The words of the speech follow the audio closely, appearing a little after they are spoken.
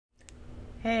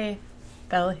Hey,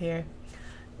 Belle here.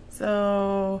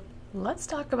 So let's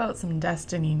talk about some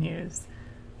Destiny news.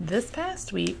 This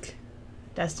past week,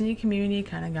 Destiny community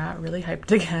kind of got really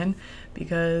hyped again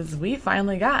because we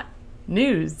finally got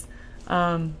news.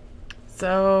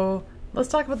 So let's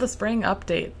talk about the spring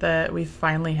update that we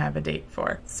finally have a date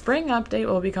for. Spring update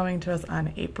will be coming to us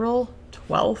on April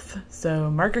 12th, so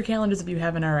mark your calendars if you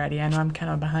haven't already. I know I'm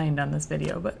kind of behind on this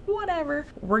video, but whatever.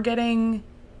 We're getting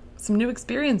some new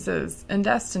experiences in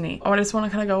Destiny. I just want to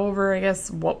kind of go over, I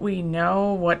guess, what we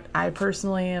know, what I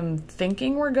personally am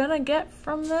thinking we're gonna get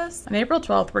from this. On April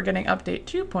 12th, we're getting update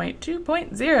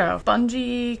 2.2.0.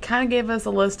 Bungie kind of gave us a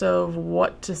list of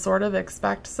what to sort of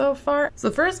expect so far. So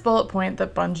the first bullet point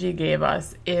that Bungie gave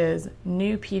us is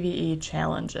new PvE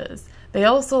challenges. They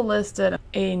also listed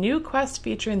a new quest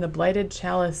featuring the Blighted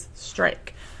Chalice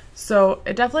Strike. So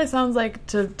it definitely sounds like,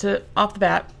 to off the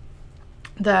bat,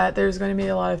 that there's going to be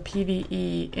a lot of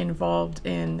PvE involved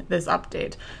in this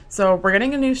update. So we're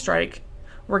getting a new strike.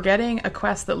 We're getting a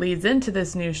quest that leads into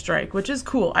this new strike, which is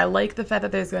cool. I like the fact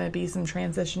that there's going to be some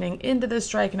transitioning into this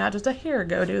strike, not just a here,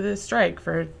 go do this strike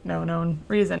for no known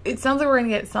reason. It sounds like we're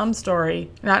going to get some story,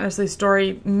 not necessarily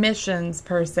story missions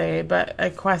per se, but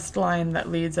a quest line that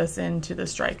leads us into the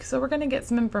strike. So we're going to get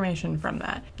some information from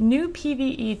that. New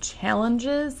PvE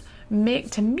challenges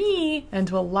to me and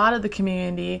to a lot of the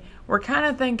community, we're kind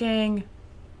of thinking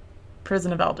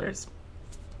Prison of Elders.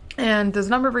 And there's a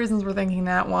number of reasons we're thinking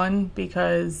that. One,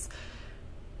 because,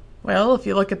 well, if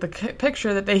you look at the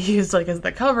picture that they used like as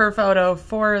the cover photo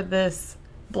for this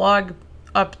blog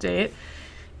update,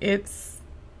 it's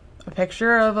a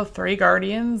picture of 3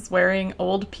 guardians wearing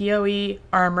old PoE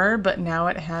armor, but now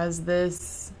it has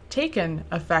this taken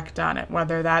effect on it,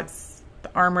 whether that's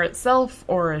the armor itself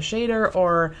or a shader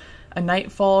or a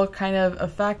nightfall kind of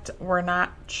effect. We're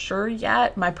not sure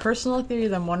yet. My personal theory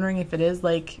is I'm wondering if it is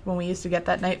like when we used to get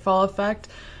that nightfall effect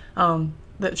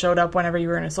that showed up whenever you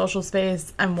were in a social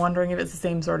space. I'm wondering if it's the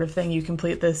same sort of thing. You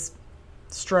complete this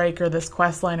strike or this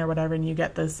quest line or whatever and you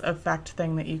get this effect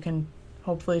thing that you can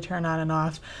hopefully turn on and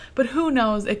off. But who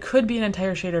knows? It could be an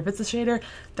entire shader. If it's a shader,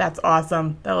 that's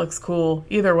awesome. That looks cool.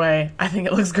 Either way, I think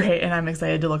it looks great and I'm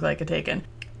excited to look like a Taken.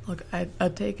 Look,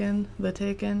 the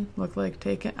Taken, look like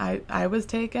Taken. I was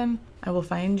taken. I will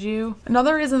find you.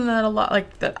 Another reason that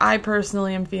that I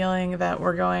personally am feeling that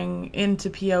we're going into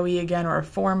PoE again, or a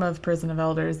form of Prison of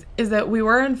Elders, is that we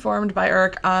were informed by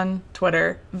Urk on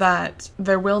Twitter that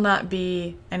there will not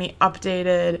be any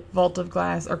updated Vault of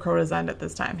Glass or Crota's End at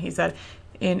this time. He said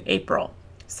in April.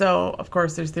 So, of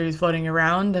course, there's theories floating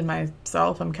around, and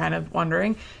myself, I'm kind of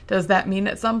wondering, does that mean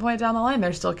at some point down the line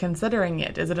they're still considering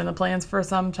it? Is it in the plans for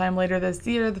some time later this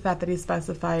year, the fact that he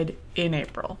specified in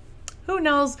April? Who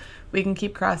knows? We can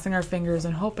keep crossing our fingers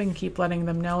and hoping, keep letting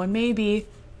them know, and maybe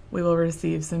we will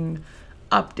receive some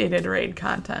updated raid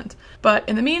content. But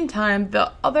in the meantime,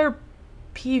 the other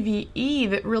PvE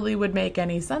that really would make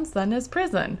any sense then is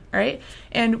Prison, right?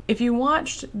 And if you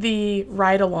watched the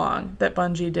ride-along that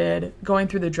Bungie did going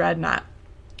through the Dreadnought,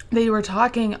 they were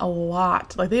talking a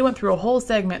lot. Like, they went through a whole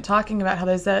segment talking about how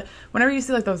there's that, whenever you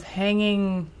see like those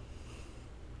hanging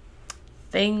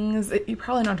things, you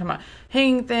probably know what I'm talking about,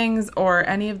 hanging things, or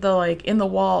any of the, like, in the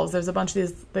walls, there's a bunch of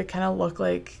these that kind of look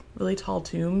like really tall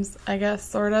tombs, I guess,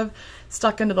 sort of,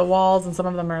 stuck into the walls, and some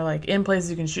of them are, like, in places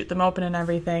you can shoot them open and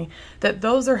everything, that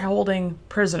those are holding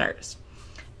prisoners.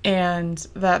 And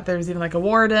that there's even, like, a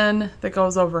warden that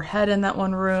goes overhead in that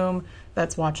one room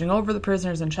that's watching over the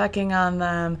prisoners and checking on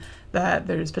them, that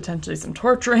there's potentially some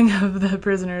torturing of the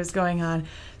prisoners going on.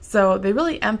 So they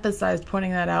really emphasized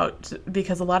pointing that out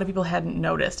because a lot of people hadn't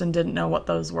noticed and didn't know what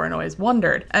those were and always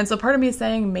wondered. And so part of me is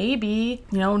saying maybe,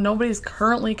 nobody's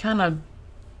currently kind of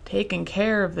taking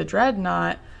care of the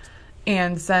Dreadnought,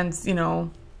 and since,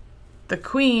 the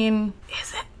Queen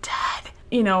isn't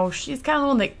dead, she's kind of the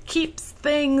one that keeps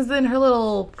things in her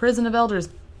little Prison of Elders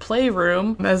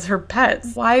playroom as her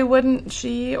pets. Why wouldn't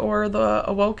she, or the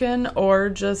Awoken, or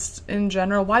just in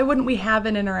general, why wouldn't we have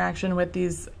an interaction with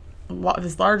this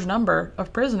large number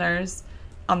of prisoners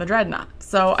on the Dreadnought?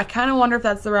 So I kind of wonder if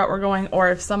that's the route we're going, or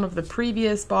if some of the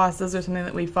previous bosses or something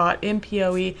that we fought in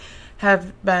PoE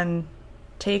have been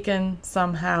taken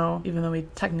somehow, even though we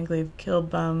technically have killed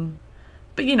them.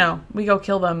 But we go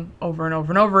kill them over and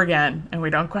over and over again, and we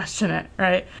don't question it,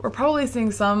 right? We're probably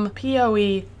seeing some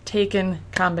PoE Taken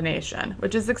combination,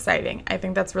 which is exciting. I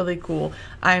think that's really cool.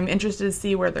 I'm interested to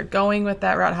see where they're going with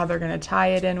that route, how they're going to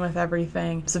tie it in with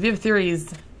everything. So if you have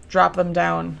theories, drop them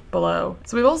down below.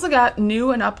 So we've also got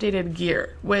new and updated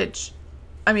gear, which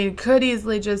I mean, it could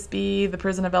easily just be the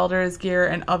Prison of Elders gear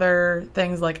and other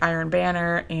things like Iron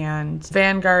Banner and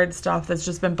Vanguard stuff that's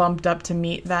just been bumped up to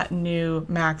meet that new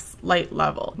max light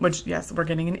level, which, yes, we're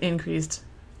getting an increased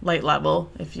light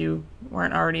level if you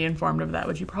weren't already informed of that,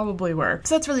 which you probably were.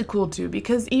 So that's really cool too,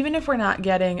 because even if we're not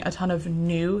getting a ton of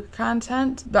new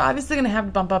content, they're obviously going to have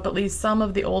to bump up at least some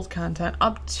of the old content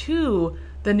up to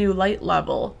the new light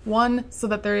level. One, so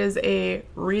that there is a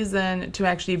reason to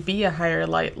actually be a higher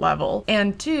light level,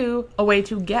 and two, a way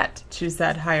to get to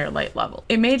said higher light level.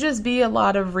 It may just be a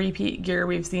lot of repeat gear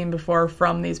we've seen before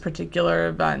from these particular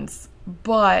events,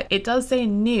 but it does say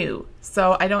new,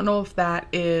 so I don't know if that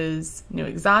is new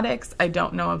exotics. I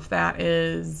don't know if that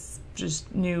is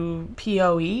just new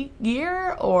PoE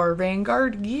gear or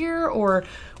Vanguard gear or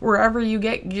wherever you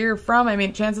get gear from. I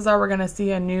mean, chances are we're going to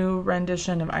see a new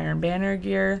rendition of Iron Banner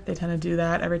gear. They tend to do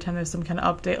that every time there's some kind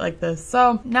of update like this.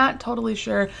 So not totally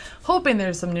sure. Hoping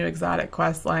there's some new exotic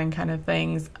quest line kind of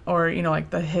things, or, you know, like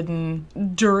the hidden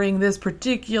during this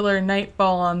particular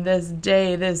nightfall on this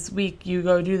day, this week, you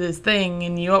go do this thing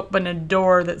and you open a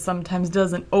door that sometimes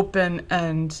doesn't open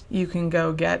and you can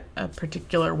go get a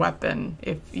particular weapon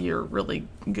if you're really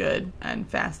good and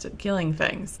fast at killing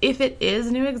things. If it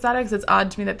is new exotics, it's odd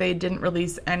to me that they didn't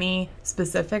release any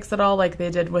specifics at all like they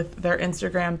did with their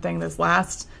Instagram thing this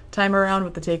last time around,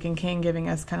 with the Taken King giving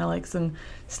us kind of like some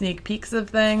sneak peeks of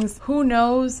things. Who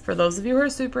knows? For those of you who are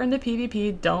super into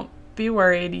PvP, don't be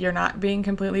worried. You're not being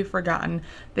completely forgotten.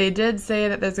 They did say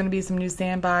that there's going to be some new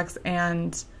sandbox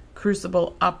and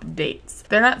Crucible updates.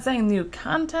 They're not saying new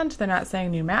content, they're not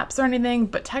saying new maps or anything,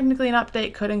 but technically an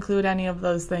update could include any of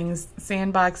those things.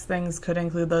 Sandbox things could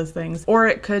include those things, or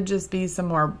it could just be some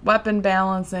more weapon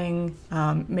balancing,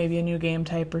 maybe a new game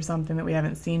type or something that we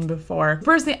haven't seen before.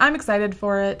 Personally, I'm excited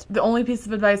for it. The only piece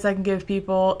of advice I can give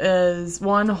people is,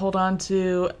 one, hold on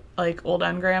to like old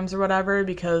engrams or whatever,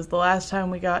 because the last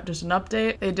time we got just an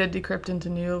update, they did decrypt into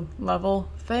new level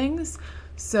things.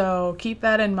 So keep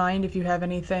that in mind if you have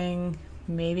anything.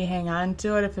 Maybe hang on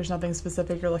to it if there's nothing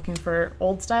specific you're looking for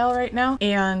old style right now.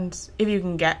 And if you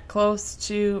can get close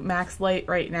to max light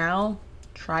right now,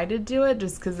 try to do it,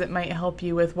 just because it might help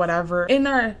you with whatever. In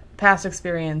our past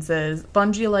experiences,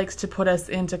 Bungie likes to put us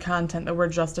into content that we're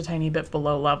just a tiny bit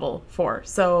below level for.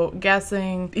 So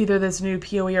guessing either this new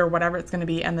PoE or whatever it's going to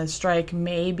be and the strike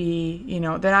may be, you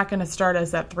know, they're not going to start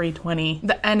us at 320.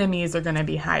 The enemies are going to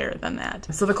be higher than that.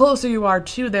 So the closer you are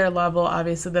to their level,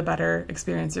 obviously the better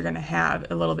experience you're going to have,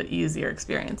 a little bit easier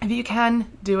experience. If you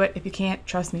can, do it. If you can't,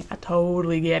 trust me, I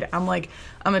totally get it. I'm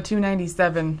a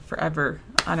 297 forever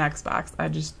on Xbox.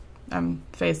 I'm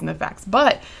facing the facts.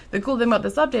 But the cool thing about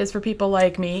this update is for people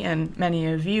like me and many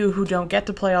of you who don't get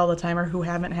to play all the time or who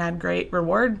haven't had great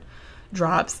reward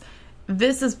drops,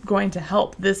 this is going to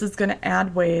help. This is going to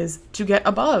add ways to get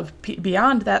above,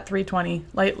 beyond that 320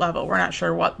 light level. We're not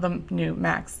sure what the new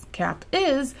max cap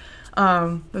is.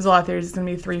 There's a lot of theories it's going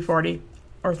to be 340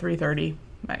 or 330.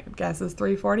 My guess is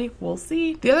 340. We'll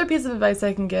see. The other piece of advice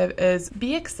I can give is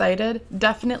be excited.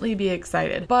 Definitely be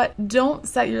excited. But don't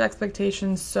set your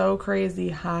expectations so crazy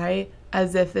high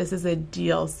as if this is a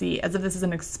DLC, as if this is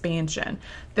an expansion.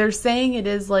 They're saying it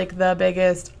is like the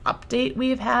biggest update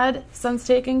we've had since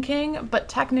Taken King, but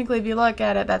technically if you look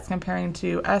at it, that's comparing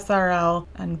to SRL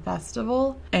and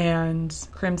Festival and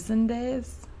Crimson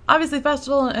Days. Obviously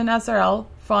Festival and SRL,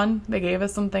 fun. They gave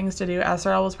us some things to do.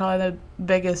 SRL was probably the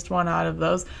biggest one out of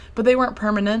those, but they weren't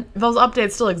permanent. Those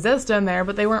updates still exist in there,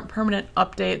 but they weren't permanent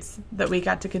updates that we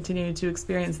got to continue to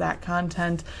experience that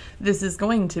content. This is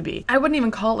going to be. I wouldn't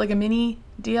even call it like a mini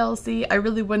DLC. I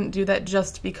really wouldn't do that,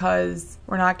 just because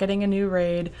we're not getting a new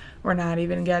raid. We're not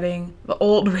even getting the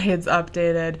old raids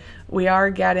updated. We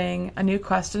are getting a new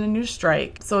quest and a new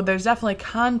strike. So there's definitely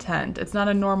content. It's not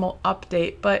a normal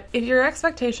update, but if your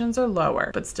expectations are lower,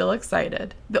 but still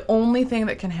excited, the only thing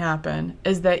that can happen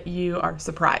is that you are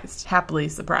surprised, happily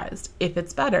surprised, if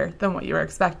it's better than what you were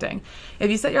expecting. If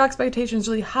you set your expectations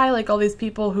really high, like all these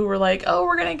people who were like, oh,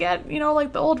 we're gonna get, you know,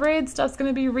 like the old raid stuff's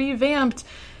gonna be revamped,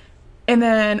 and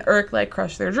then like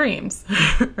crush their dreams,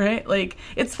 right? Like,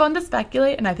 it's fun to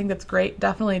speculate, and I think that's great.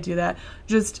 Definitely do that.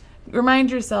 Just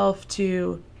remind yourself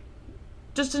to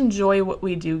just enjoy what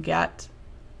we do get,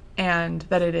 and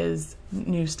that it is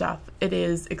new stuff. It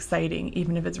is exciting,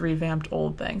 even if it's revamped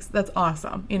old things. That's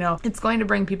awesome. You know, it's going to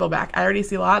bring people back. I already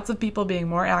see lots of people being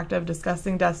more active,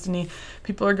 discussing Destiny.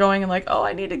 People are going and like, oh,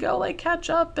 I need to go like catch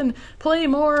up and play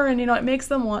more. And, you know, it makes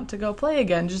them want to go play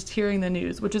again, just hearing the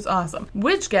news, which is awesome.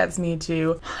 Which gets me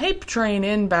to Hype Train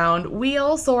Inbound. We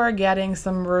also are getting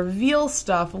some reveal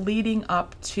stuff leading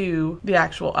up to the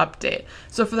actual update.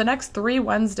 So for the next 3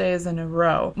 Wednesdays in a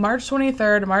row, March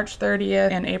 23rd, March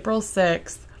 30th, and April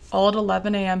 6th, all at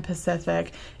 11 a.m.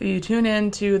 Pacific, if you tune in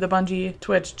to the Bungie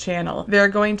Twitch channel, they're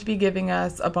going to be giving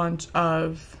us a bunch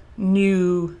of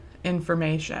new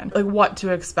information, like what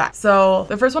to expect. So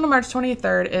the first one on March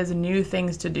 23rd is new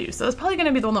things to do. So that's probably going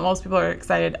to be the one that most people are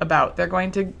excited about. They're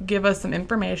going to give us some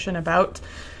information about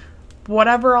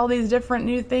whatever all these different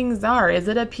new things are. Is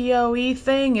it a PoE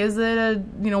thing? Is it a,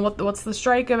 you know, what's the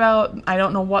strike about? I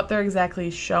don't know what they're exactly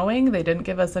showing. They didn't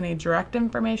give us any direct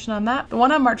information on that. The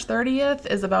one on March 30th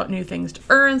is about new things to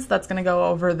earn. So that's going to go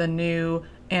over the new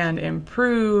and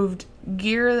improved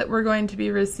gear that we're going to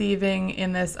be receiving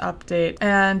in this update.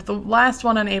 And the last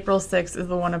one on April 6th is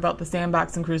the one about the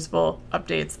Sandbox and Crucible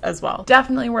updates as well.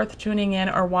 Definitely worth tuning in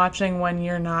or watching when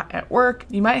you're not at work.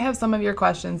 You might have some of your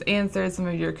questions answered, some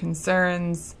of your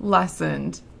concerns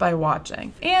lessened by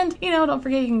watching. And, you know, don't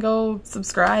forget you can go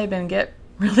subscribe and get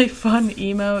really fun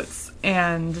emotes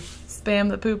and spam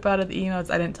the poop out of the emotes.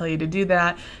 I didn't tell you to do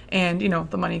that. And, you know,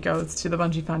 the money goes to the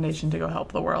Bungie Foundation to go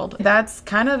help the world. That's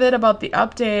kind of it about the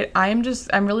update.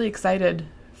 I'm really excited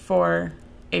for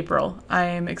April.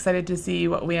 I'm excited to see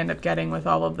what we end up getting with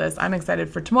all of this. I'm excited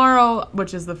for tomorrow,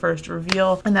 which is the first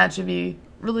reveal, and that should be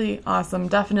really awesome.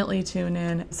 Definitely tune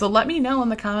in. So let me know in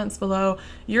the comments below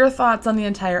your thoughts on the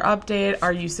entire update.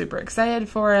 Are you super excited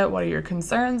for it? What are your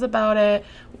concerns about it?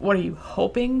 What are you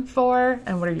hoping for?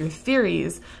 And what are your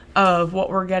theories of what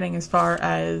we're getting as far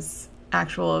as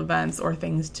actual events or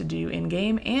things to do in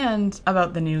game and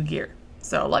about the new gear?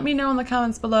 So let me know in the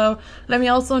comments below. Let me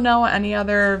also know any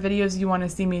other videos you want to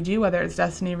see me do, whether it's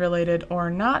Destiny related or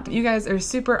not. You guys are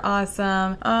super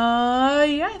awesome.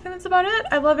 Yeah, I think that's about it.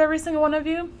 I love every single one of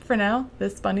you. For now,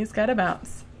 this bunny's gotta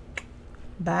bounce.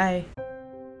 Bye.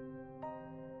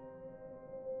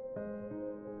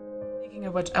 Speaking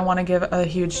of which, I want to give a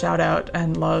huge shout out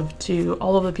and love to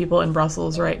all of the people in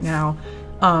Brussels right now.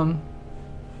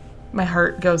 My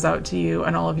heart goes out to you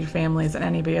and all of your families and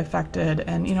anybody affected,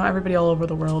 and, you know, everybody all over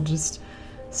the world. Just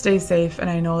stay safe, and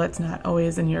I know that's not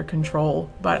always in your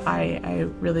control, but I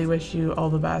really wish you all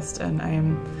the best.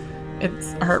 And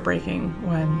it's heartbreaking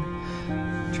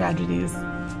when tragedies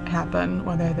happen,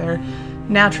 whether they're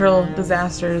natural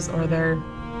disasters or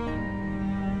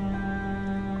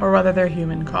whether they're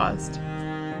human caused.